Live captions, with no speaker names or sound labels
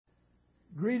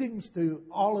Greetings to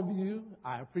all of you.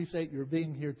 I appreciate your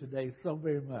being here today so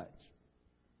very much.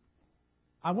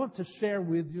 I want to share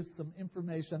with you some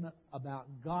information about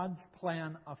God's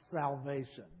plan of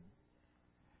salvation.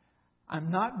 I'm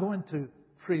not going to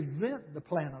present the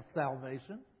plan of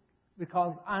salvation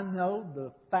because I know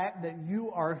the fact that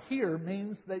you are here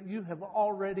means that you have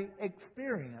already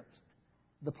experienced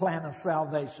the plan of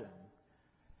salvation.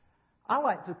 I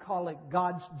like to call it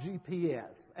God's GPS.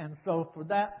 And so for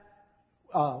that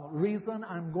reason,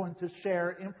 I'm going to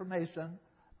share information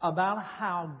about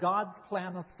how God's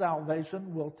plan of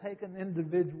salvation will take an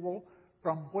individual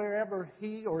from wherever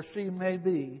he or she may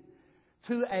be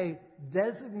to a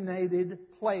designated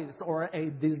place or a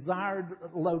desired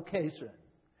location.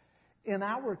 In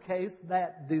our case,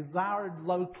 that desired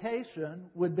location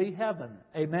would be heaven.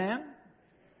 Amen?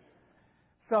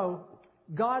 So,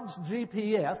 God's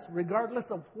GPS, regardless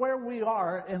of where we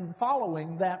are in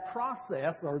following that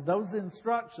process or those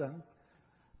instructions,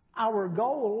 our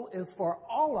goal is for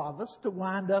all of us to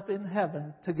wind up in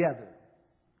heaven together.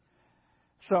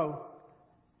 So,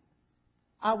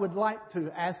 I would like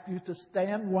to ask you to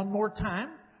stand one more time,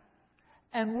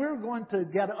 and we're going to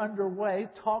get underway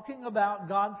talking about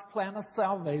God's plan of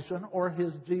salvation or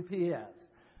His GPS.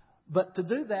 But to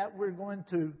do that, we're going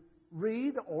to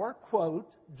read or quote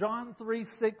John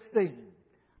 3:16.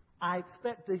 I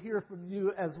expect to hear from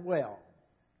you as well.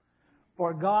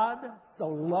 For God so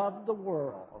loved the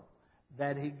world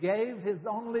that He gave His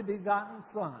only begotten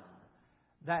Son,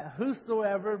 that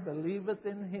whosoever believeth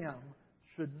in Him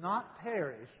should not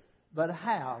perish, but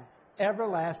have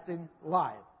everlasting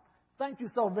life. Thank you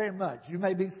so very much. You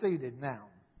may be seated now.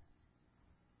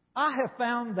 I have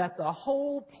found that the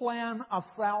whole plan of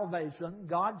salvation,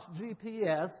 God's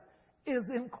GPS, is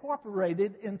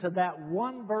incorporated into that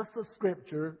one verse of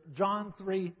Scripture, John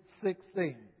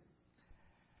 3:16.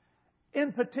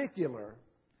 In particular,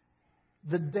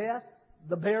 the death,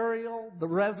 the burial, the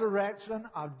resurrection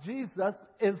of Jesus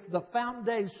is the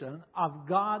foundation of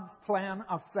God's plan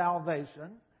of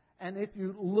salvation. And if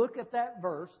you look at that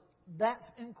verse, that's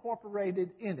incorporated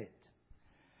in it.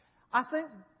 I think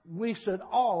we should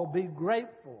all be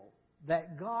grateful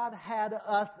that God had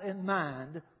us in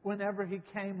mind whenever He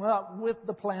came up with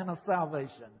the plan of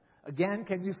salvation. Again,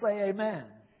 can you say amen?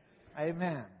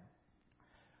 Amen.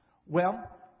 Well,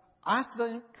 I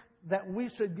think that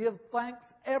we should give thanks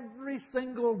every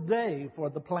single day for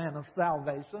the plan of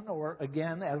salvation, or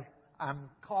again, as I'm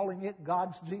calling it,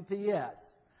 God's GPS.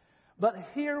 But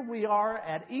here we are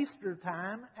at Easter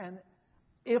time, and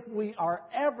if we are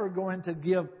ever going to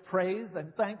give praise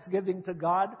and thanksgiving to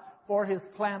God for His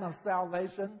plan of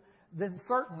salvation, then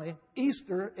certainly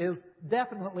Easter is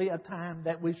definitely a time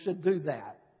that we should do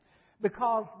that.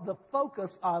 Because the focus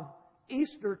of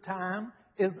Easter time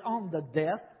is on the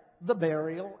death, the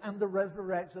burial, and the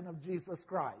resurrection of Jesus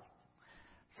Christ.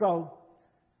 So,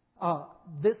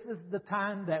 this is the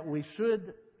time that we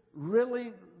should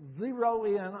really zero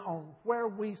in on where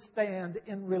we stand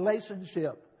in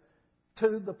relationship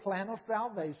to the plan of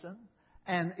salvation,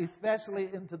 and especially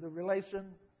into the relation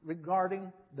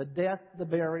regarding the death, the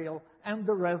burial, and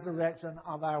the resurrection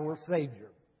of our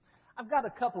Savior. I've got a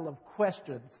couple of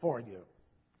questions for you.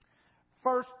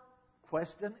 First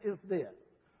question is this: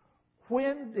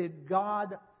 when did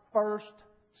God first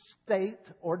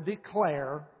state or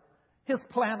declare His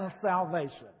plan of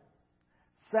salvation?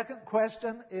 Second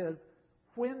question is,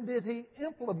 when did He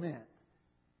implement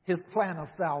His plan of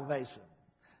salvation?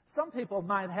 Some people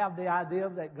might have the idea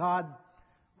that God,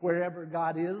 wherever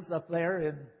God is up there,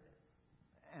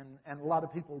 and a lot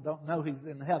of people don't know He's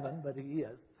in heaven, but He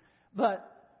is.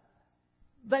 But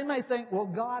they may think, well,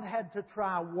 God had to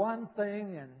try one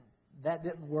thing and that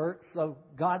didn't work, so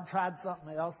God tried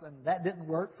something else and that didn't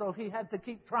work, so He had to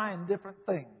keep trying different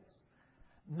things.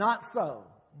 Not so.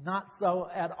 Not so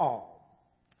at all.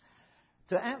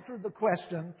 To answer the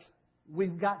questions,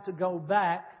 we've got to go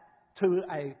back to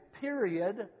a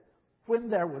period when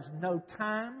there was no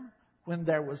time, when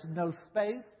there was no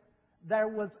space, there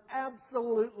was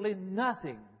absolutely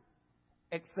nothing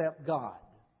except God.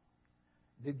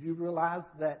 Did you realize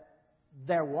that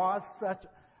there was such...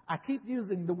 I keep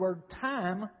using the word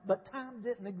time, but time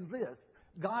didn't exist.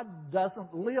 God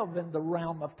doesn't live in the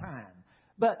realm of time.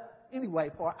 But anyway,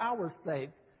 for our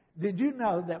sake, did you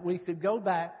know that we could go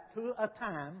back to a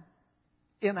time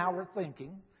in our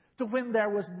thinking to when there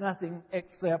was nothing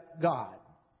except God?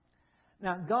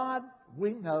 Now, God,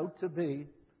 we know to be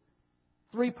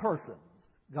three persons: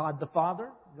 God the Father,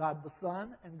 God the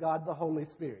Son, and God the Holy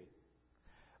Spirit.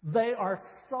 They are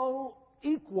so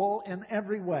equal in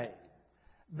every way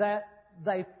that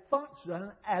they function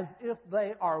as if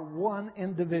they are one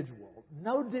individual.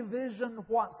 no division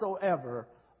whatsoever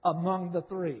among the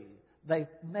three. They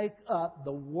make up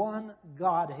the one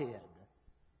Godhead.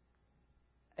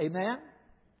 Amen?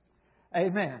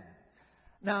 Amen.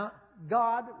 Now,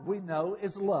 God, we know,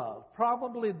 is love.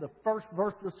 Probably the first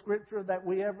verse of Scripture that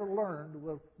we ever learned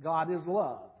was God is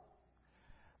love.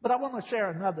 But I want to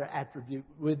share another attribute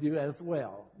with you as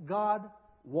well. God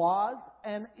was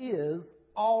and is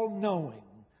all-knowing.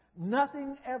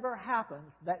 Nothing ever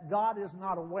happens that God is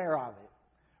not aware of it.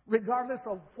 Regardless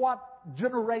of what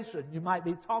generation you might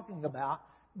be talking about,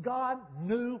 God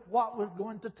knew what was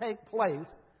going to take place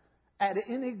at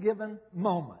any given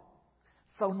moment.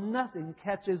 So nothing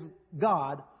catches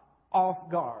God off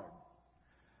guard.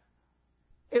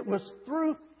 It was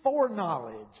through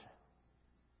foreknowledge,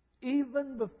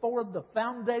 even before the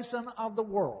foundation of the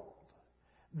world,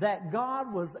 that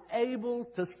God was able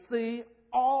to see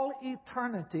all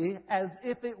eternity as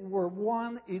if it were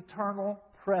one eternal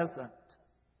present.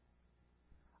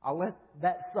 I'll let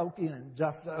that soak in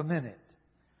just a minute.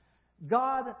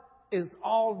 God is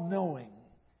all-knowing.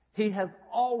 He has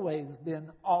always been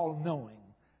all-knowing.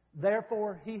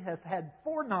 Therefore, He has had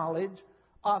foreknowledge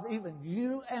of even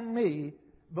you and me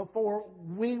before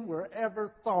we were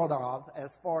ever thought of as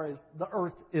far as the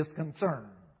earth is concerned.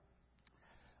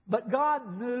 But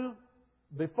God knew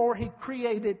before He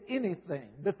created anything,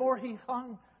 before He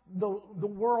hung the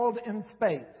world in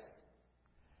space,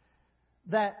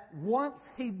 that once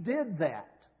He did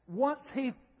that, once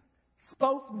He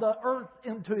spoke the earth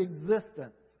into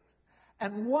existence,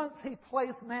 and once He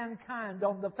placed mankind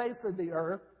on the face of the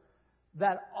earth,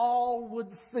 that all would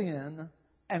sin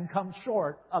and come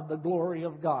short of the glory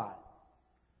of God.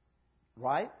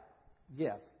 Right?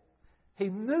 Yes. He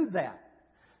knew that.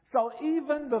 So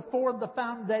even before the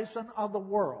foundation of the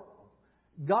world,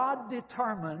 God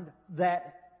determined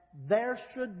that there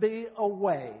should be a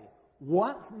way.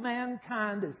 Once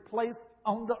mankind is placed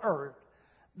on the earth,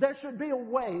 there should be a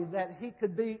way that he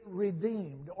could be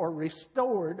redeemed or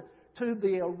restored to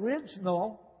the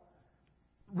original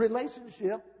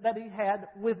relationship that he had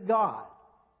with God.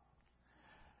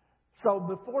 So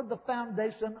before the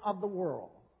foundation of the world,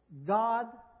 God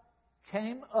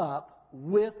came up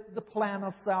with the plan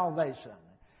of salvation.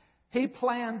 He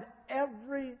planned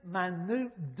every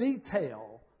minute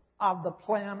detail of the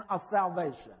plan of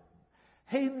salvation.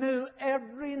 He knew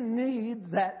every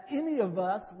need that any of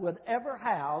us would ever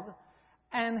have,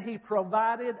 and He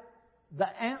provided the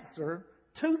answer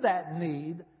to that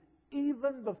need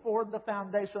even before the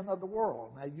foundation of the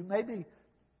world. Now, you may be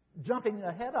jumping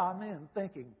ahead on me and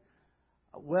thinking,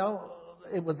 well,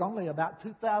 it was only about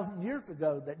 2,000 years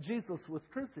ago that Jesus was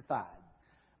crucified.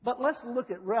 But let's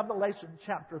look at Revelation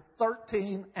chapter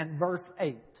 13 and verse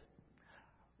 8.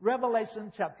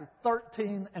 Revelation chapter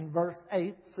 13 and verse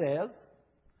 8 says,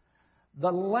 the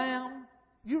Lamb,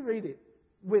 you read it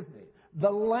with me, the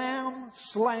Lamb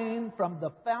slain from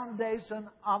the foundation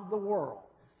of the world.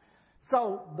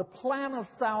 So the plan of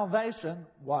salvation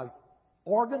was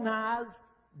organized,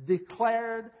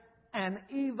 declared, and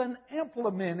even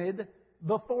implemented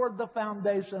before the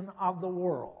foundation of the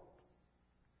world.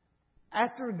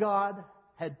 After God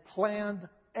had planned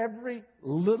every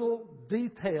little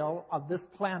detail of this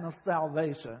plan of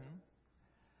salvation,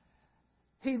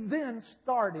 He then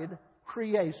started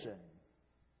creation.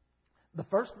 The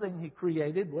first thing He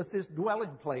created was His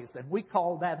dwelling place, and we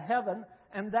call that heaven,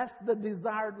 and that's the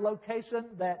desired location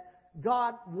that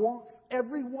God wants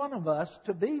every one of us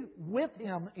to be with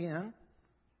Him in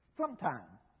sometime.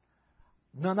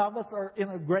 None of us are in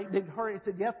a great big hurry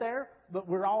to get there, but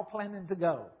we're all planning to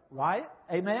go, right?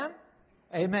 Amen?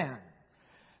 Amen.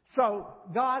 So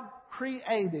God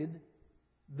created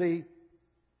the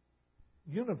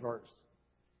universe.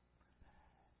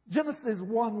 Genesis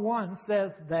 1:1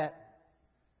 says that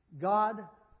God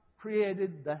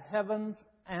created the heavens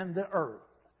and the earth.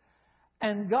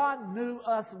 And God knew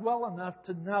us well enough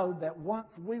to know that once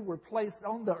we were placed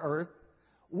on the earth,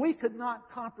 we could not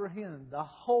comprehend the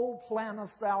whole plan of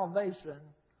salvation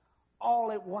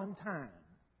all at one time.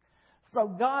 So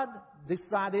God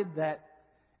decided that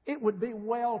it would be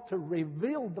well to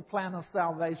reveal the plan of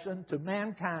salvation to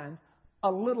mankind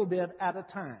a little bit at a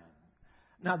time.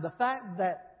 Now, the fact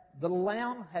that the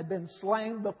Lamb had been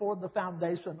slain before the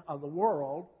foundation of the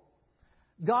world,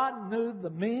 God knew the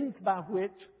means by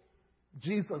which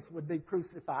Jesus would be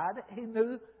crucified. He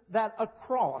knew that a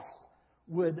cross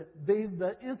would be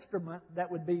the instrument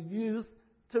that would be used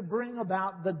to bring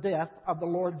about the death of the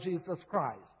Lord Jesus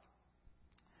Christ.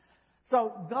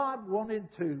 So God wanted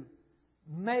to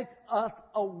make us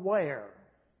aware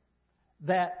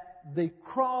that the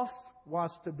cross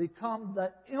was to become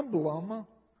the emblem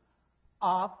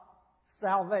of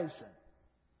salvation.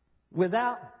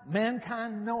 Without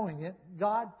mankind knowing it,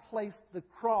 God placed the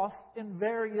cross in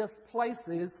various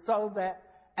places so that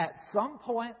at some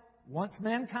point, once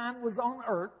mankind was on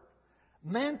earth,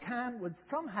 mankind would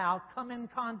somehow come in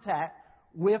contact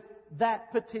with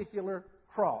that particular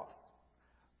cross.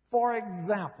 For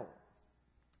example,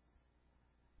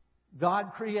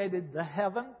 God created the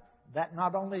heaven. That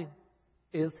not only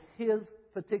is His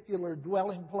particular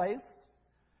dwelling place,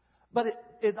 but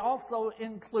it also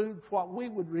includes what we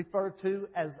would refer to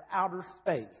as outer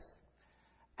space.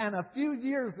 And a few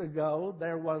years ago,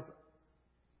 there was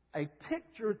a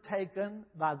picture taken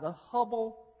by the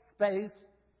Hubble Space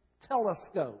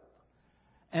Telescope.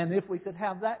 And if we could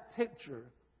have that picture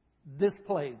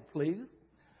displayed, please.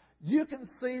 You can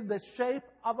see the shape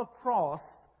of a cross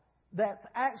that's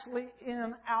actually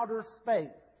in outer space.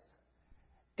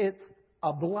 It's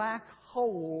a black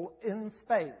hole in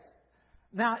space.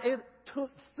 Now, it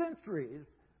took centuries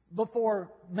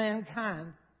before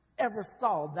mankind ever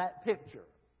saw that picture.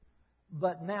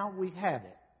 But now we have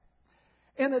it.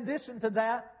 In addition to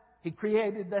that, He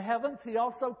created the heavens. He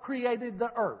also created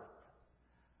the earth.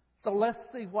 So let's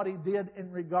see what He did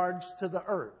in regards to the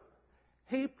earth.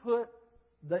 He put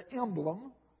the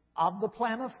emblem of the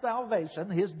plan of salvation,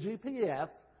 His GPS,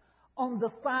 on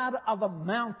the side of a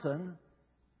mountain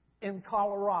in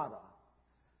Colorado.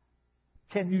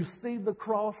 Can you see the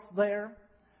cross there?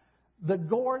 The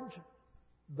gorge,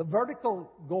 the vertical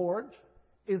gorge,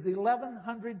 is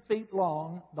 1,100 feet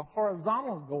long. The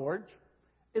horizontal gorge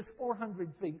is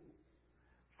 400 feet.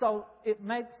 So it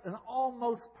makes an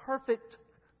almost perfect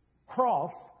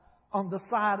cross on the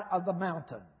side of the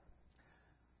mountain.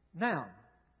 Now,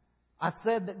 I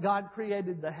said that God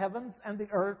created the heavens and the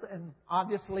earth, and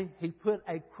obviously He put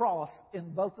a cross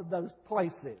in both of those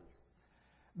places.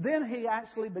 Then He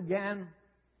actually began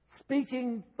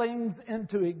speaking things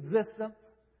into existence.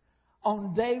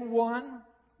 On day one,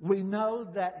 we know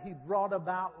that He brought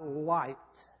about light.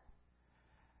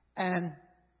 And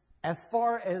as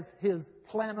far as His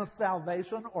plan of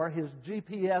salvation or His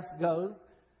GPS goes,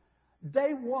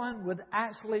 day one would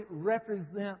actually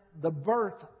represent the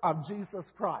birth of Jesus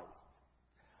Christ.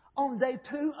 On day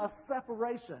two, a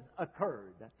separation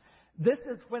occurred. This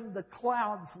is when the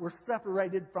clouds were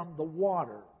separated from the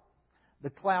water. The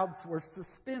clouds were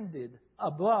suspended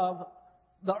above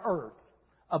the earth,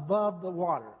 above the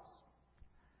waters.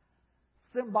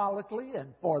 Symbolically, and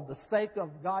for the sake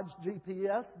of God's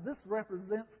GPS, this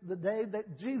represents the day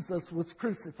that Jesus was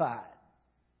crucified.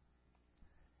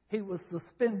 He was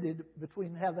suspended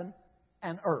between heaven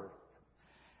and earth.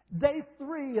 Day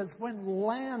 3 is when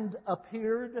land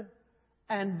appeared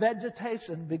and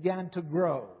vegetation began to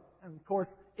grow. And of course,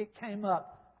 it came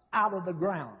up out of the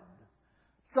ground.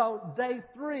 So day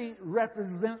 3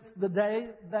 represents the day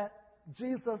that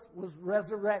Jesus was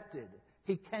resurrected.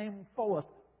 He came forth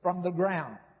from the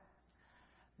ground.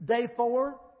 Day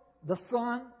 4, the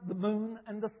sun, the moon,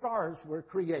 and the stars were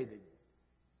created.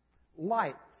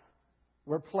 Lights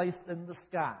were placed in the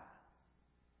sky.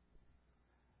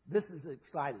 This is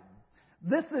exciting.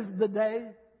 This is the day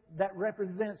that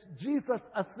represents Jesus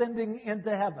ascending into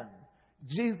heaven.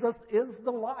 Jesus is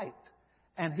the light,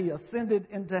 and He ascended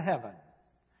into heaven.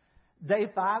 Day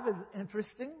 5 is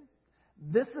interesting.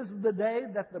 This is the day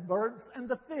that the birds and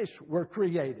the fish were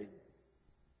created.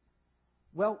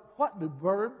 Well, what do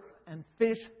birds and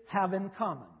fish have in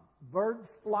common? Birds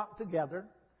flock together,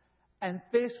 and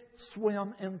fish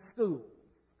swim in schools.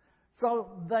 So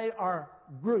they are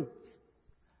groups.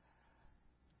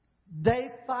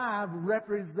 Day 5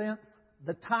 represents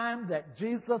the time that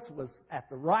Jesus was at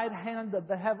the right hand of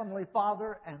the Heavenly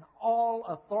Father and all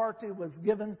authority was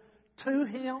given to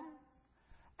Him.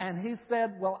 And He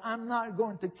said, well, I'm not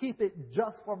going to keep it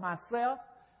just for myself,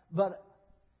 but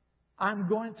I'm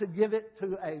going to give it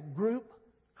to a group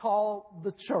called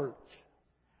the church.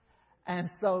 And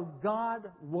so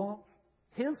God wants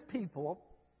His people,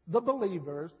 the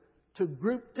believers, to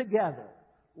group together,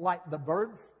 like the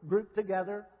birds group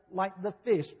together, like the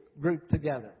fish group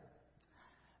together.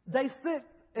 Day 6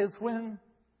 is when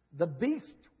the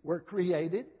beasts were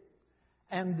created,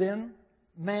 and then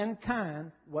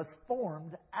mankind was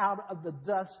formed out of the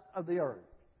dust of the earth.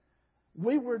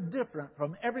 We were different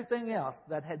from everything else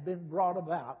that had been brought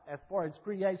about as far as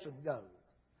creation goes.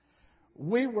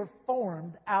 We were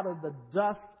formed out of the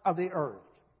dust of the earth.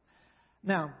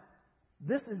 Now,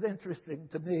 this is interesting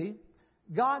to me.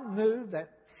 God knew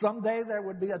that someday there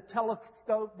would be a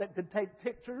telescope that could take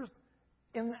pictures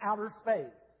in outer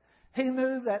space. He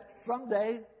knew that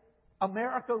someday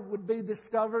America would be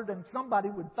discovered and somebody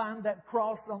would find that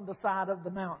cross on the side of the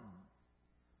mountain.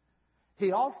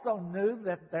 He also knew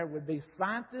that there would be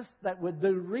scientists that would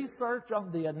do research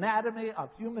on the anatomy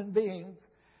of human beings.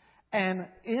 And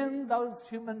in those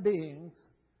human beings,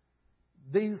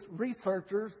 these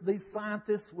researchers, these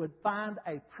scientists would find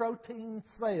a protein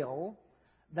cell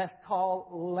that's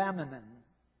called laminin.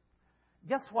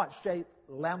 Guess what shape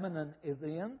laminin is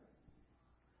in?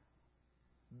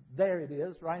 There it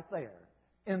is, right there,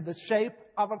 in the shape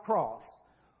of a cross.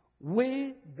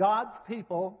 We, God's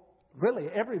people, really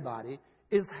everybody,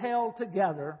 is held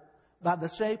together by the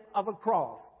shape of a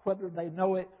cross, whether they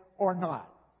know it or not.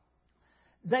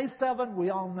 Day 7, we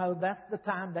all know that's the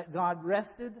time that God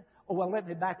rested. Oh, well, let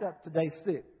me back up to day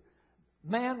 6.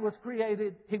 Man was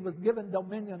created. He was given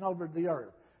dominion over the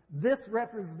earth. This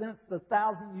represents the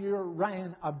 1,000-year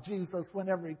reign of Jesus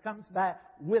whenever He comes back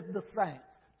with the saints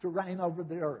to reign over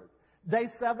the earth. Day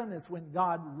 7 is when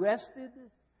God rested,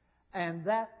 and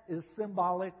that is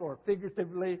symbolic, or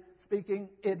figuratively speaking,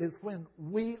 it is when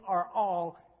we are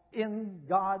all in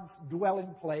God's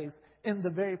dwelling place, in the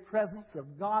very presence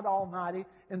of God Almighty,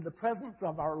 in the presence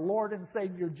of our Lord and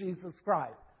Savior Jesus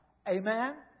Christ.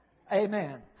 Amen?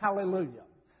 Amen. Hallelujah.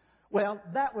 Well,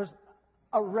 that was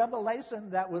a revelation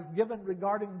that was given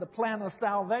regarding the plan of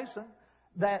salvation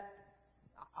that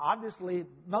obviously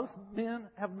most men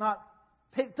have not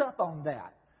picked up on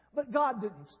that. But God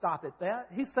didn't stop at that.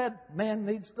 He said man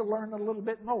needs to learn a little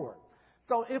bit more.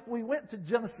 So if we went to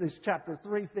Genesis chapter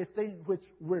 3:15, which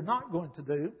we're not going to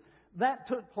do, that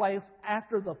took place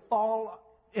after the fall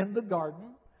in the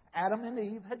garden. Adam and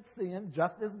Eve had sinned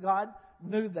just as God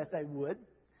knew that they would.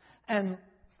 And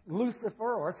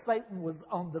Lucifer, or Satan, was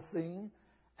on the scene.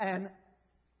 And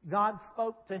God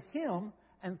spoke to him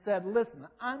and said, listen,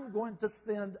 I'm going to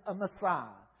send a Messiah.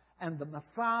 And the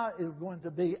Messiah is going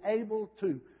to be able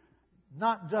to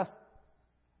not just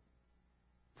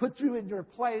put you in your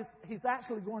place. He's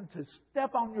actually going to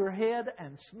step on your head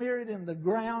and smear it in the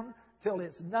ground till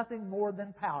it's nothing more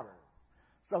than powder.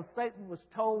 So Satan was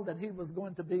told that he was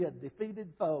going to be a defeated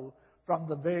foe from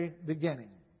the very beginning.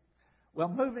 Well,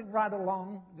 moving right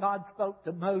along, God spoke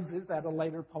to Moses at a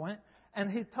later point, and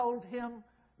He told him,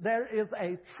 there is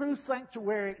a true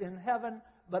sanctuary in heaven,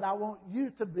 but I want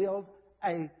you to build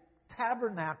a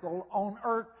tabernacle on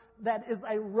earth that is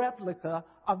a replica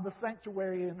of the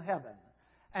sanctuary in heaven.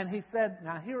 And He said,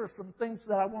 now here are some things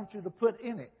that I want you to put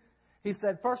in it. He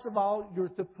said, first of all, you're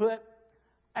to put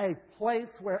a place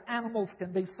where animals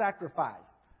can be sacrificed,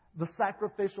 the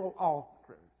sacrificial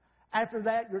altar. After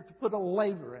that, you're to put a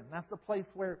laver in. That's a place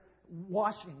where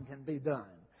washing can be done.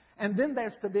 And then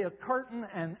there's to be a curtain,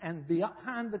 and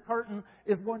behind the curtain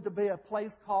is going to be a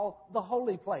place called the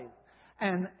holy place.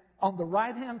 And on the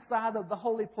right-hand side of the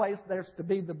holy place, there's to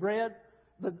be the bread,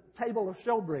 the table of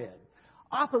showbread.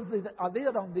 Opposite of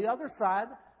it, on the other side,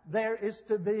 there is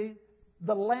to be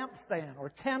the lampstand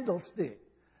or candlestick.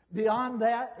 Beyond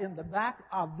that, in the back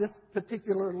of this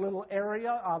particular little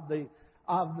area of the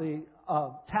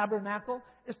tabernacle,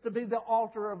 is to be the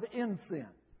altar of incense.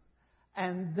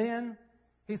 And then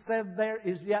He said there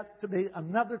is yet to be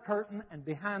another curtain, and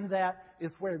behind that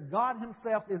is where God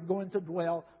Himself is going to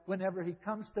dwell whenever He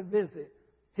comes to visit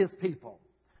His people.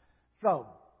 So,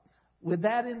 with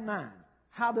that in mind,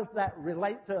 how does that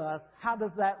relate to us? How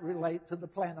does that relate to the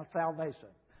plan of salvation?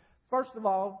 First of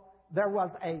all, there was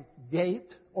a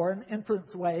gate or an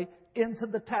entranceway into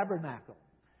the tabernacle.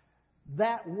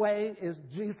 That way is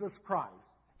Jesus Christ.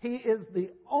 He is the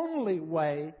only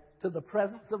way to the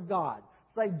presence of God.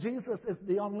 Say, Jesus is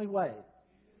the only way.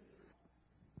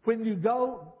 When you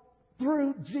go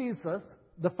through Jesus,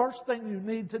 the first thing you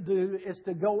need to do is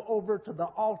to go over to the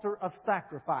altar of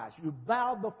sacrifice. You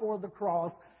bow before the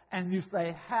cross and you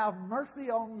say, have mercy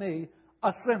on me,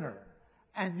 a sinner.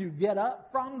 And you get up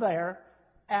from there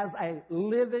as a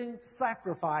living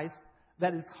sacrifice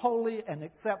that is holy and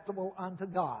acceptable unto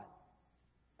God.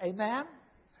 Amen?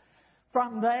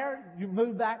 From there, you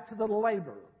move back to the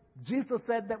laver. Jesus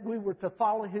said that we were to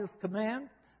follow His command,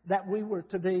 that we were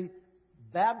to be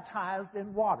baptized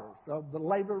in water. So the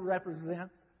laver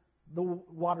represents the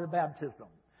water baptism.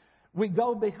 We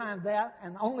go behind that,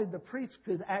 and only the priest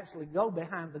could actually go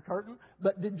behind the curtain.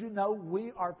 But did you know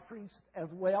we are priests as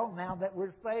well now that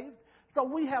we're saved? So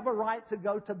we have a right to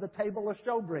go to the table of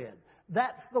showbread.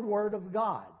 That's the Word of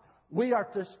God. We are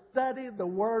to study the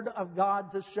Word of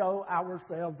God to show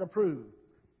ourselves approved.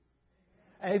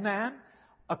 Amen.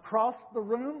 Across the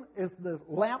room is the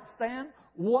lampstand.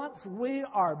 Once we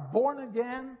are born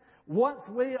again, once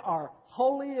we are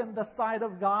holy in the sight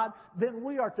of God, then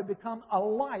we are to become a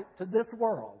light to this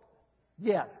world.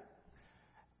 Yes.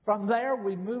 From there,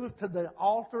 we move to the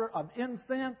altar of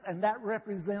incense, and that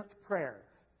represents prayer.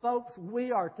 Folks,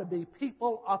 we are to be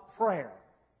people of prayer.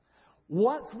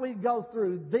 Once we go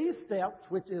through these steps,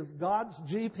 which is God's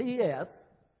GPS,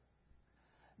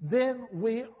 then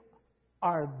we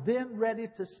are then ready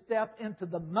to step into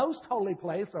the most holy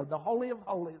place, or the Holy of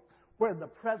Holies, where the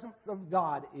presence of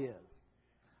God is.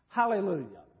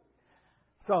 Hallelujah.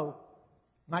 So,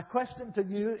 my question to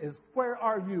you is, where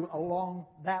are you along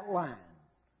that line?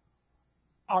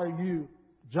 Are you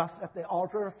just at the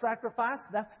altar of sacrifice?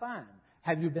 That's fine.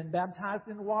 Have you been baptized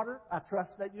in water? I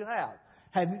trust that you have.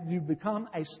 Have you become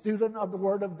a student of the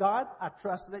Word of God? I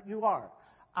trust that you are.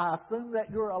 I assume that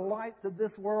you're a light to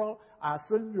this world. I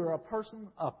assume you're a person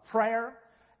of prayer.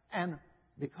 And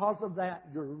because of that,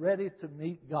 you're ready to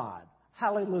meet God.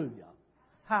 Hallelujah.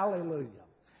 Hallelujah.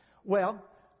 Well,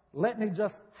 let me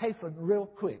just hasten real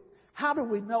quick. How do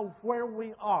we know where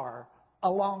we are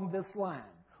along this line?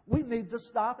 We need to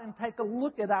stop and take a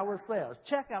look at ourselves,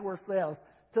 check ourselves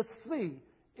to see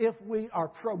if we are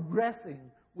progressing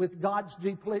with God's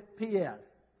GPS.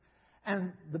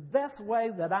 And the best way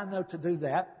that I know to do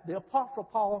that, the Apostle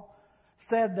Paul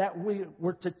said that we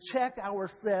were to check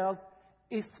ourselves,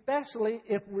 especially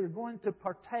if we're going to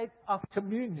partake of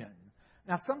communion.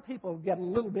 Now, some people get a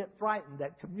little bit frightened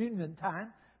at communion time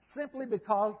simply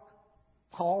because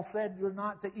Paul said you're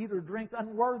not to eat or drink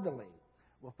unworthily.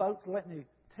 Well, folks, let me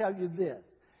tell you this.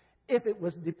 If it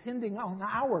was depending on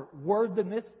our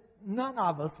worthiness, none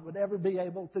of us would ever be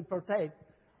able to partake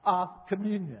of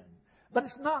communion. But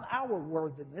it's not our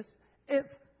worthiness.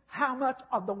 It's how much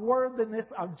of the worthiness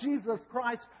of Jesus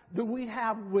Christ do we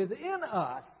have within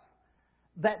us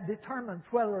that determines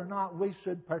whether or not we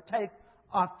should partake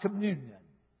of communion.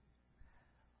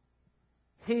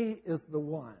 He is the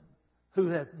one who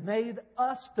has made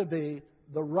us to be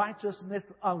the righteousness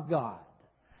of God.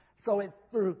 So it's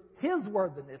through His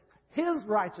worthiness, His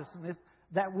righteousness,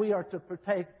 that we are to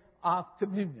partake of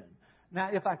communion. Now,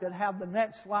 if I could have the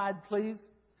next slide, please.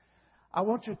 I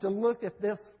want you to look at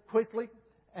this quickly,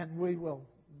 and we will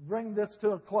bring this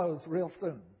to a close real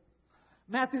soon.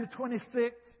 Matthew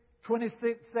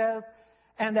 26:26 says,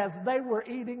 "And as they were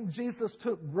eating, Jesus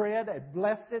took bread and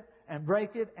blessed it and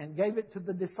brake it and gave it to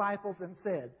the disciples and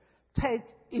said, 'Take,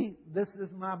 eat, this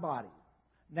is my body.'"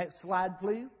 Next slide,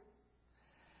 please.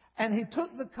 "And he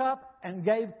took the cup and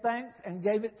gave thanks and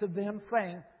gave it to them,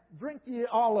 saying, 'Drink ye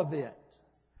all of it.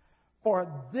 For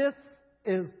this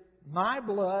is my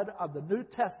blood of the New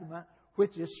Testament,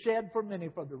 which is shed for many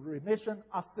for the remission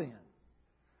of sin.'"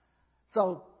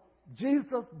 So,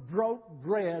 Jesus broke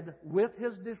bread with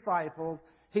His disciples.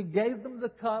 He gave them the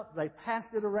cup. They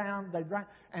passed it around. They drank.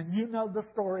 And you know the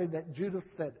story that Judas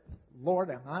said, "Lord,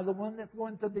 am I the one that's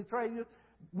going to betray you?"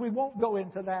 We won't go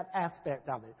into that aspect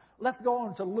of it. Let's go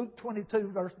on to Luke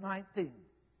 22, verse 19.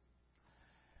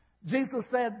 Jesus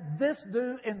said, "This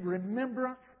do in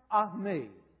remembrance of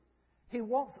me." He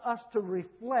wants us to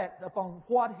reflect upon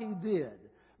what He did,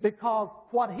 because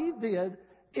what He did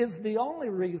is the only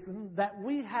reason that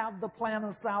we have the plan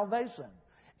of salvation.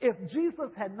 If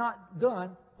Jesus had not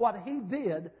done what He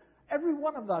did, every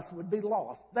one of us would be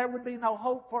lost. There would be no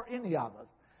hope for any of us.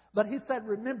 But He said,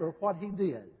 remember what He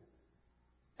did.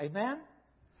 Amen?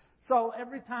 So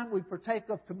every time we partake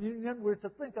of communion, we're to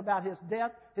think about His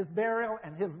death, His burial,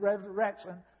 and His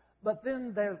resurrection. But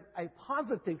then there's a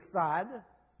positive side.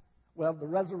 Well, the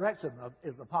resurrection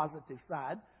is a positive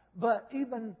side. But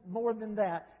even more than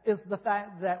that is the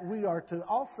fact that we are to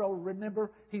also remember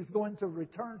He's going to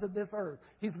return to this earth.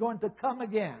 He's going to come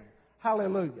again.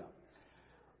 Hallelujah.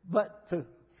 But to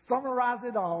summarize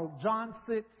it all, John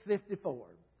 6:54.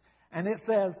 And it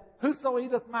says, "Whoso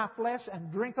eateth my flesh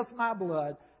and drinketh my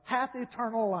blood hath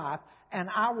eternal life, and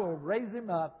I will raise him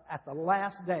up at the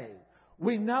last day."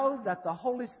 We know that the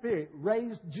Holy Spirit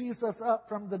raised Jesus up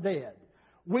from the dead.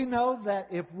 We know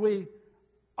that if we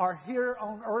are here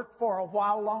on earth for a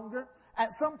while longer,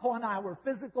 at some point our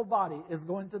physical body is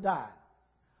going to die.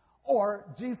 Or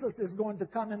Jesus is going to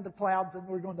come in the clouds and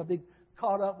we're going to be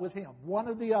caught up with Him. One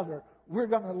or the other, we're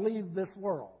going to leave this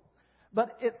world.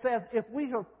 But it says if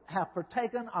we have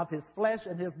partaken of His flesh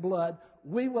and His blood,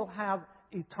 we will have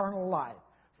eternal life.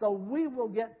 So we will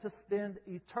get to spend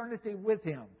eternity with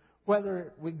Him,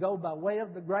 whether we go by way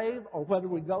of the grave or whether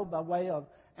we go by way of,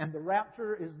 and the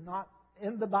rapture is not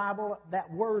in the Bible,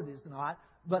 that word is not,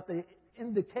 but the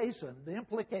indication, the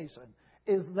implication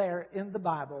is there in the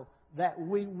Bible that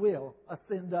we will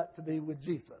ascend up to be with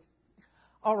Jesus.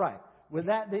 All right, with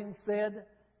that being said,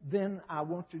 then I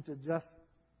want you to just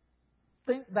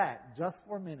think back just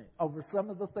for a minute over some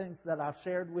of the things that I've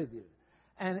shared with you.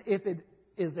 And if it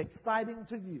is exciting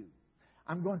to you,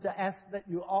 I'm going to ask that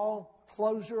you all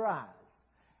close your eyes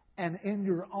and in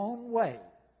your own way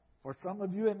For some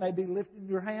of you, it may be lifting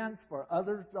your hands. For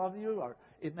others of you, or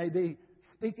it may be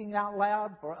speaking out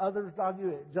loud. For others of you,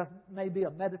 it just may be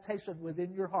a meditation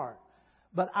within your heart.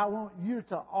 But I want you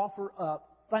to offer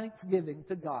up thanksgiving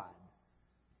to God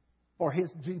for His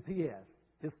GPS,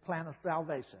 His plan of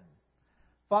salvation.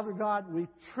 Father God, we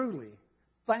truly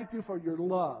thank you for your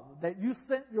love, that you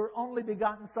sent your only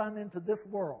begotten Son into this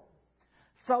world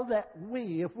so that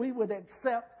we, if we would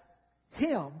accept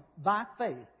Him by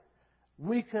faith,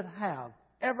 we could have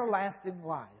everlasting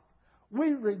life.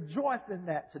 We rejoice in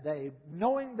that today,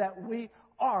 knowing that we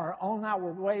are on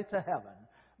our way to heaven,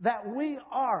 that we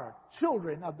are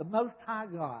children of the Most High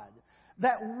God,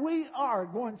 that we are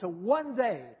going to one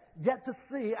day get to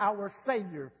see our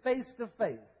Savior face to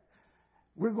face.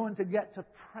 We're going to get to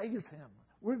praise Him.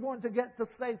 We're going to get to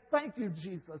say, thank you,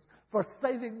 Jesus, for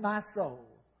saving my soul.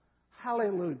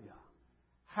 Hallelujah.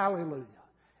 Hallelujah.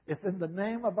 It's in the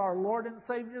name of our Lord and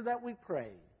Savior that we pray.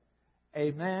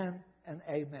 Amen and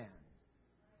amen.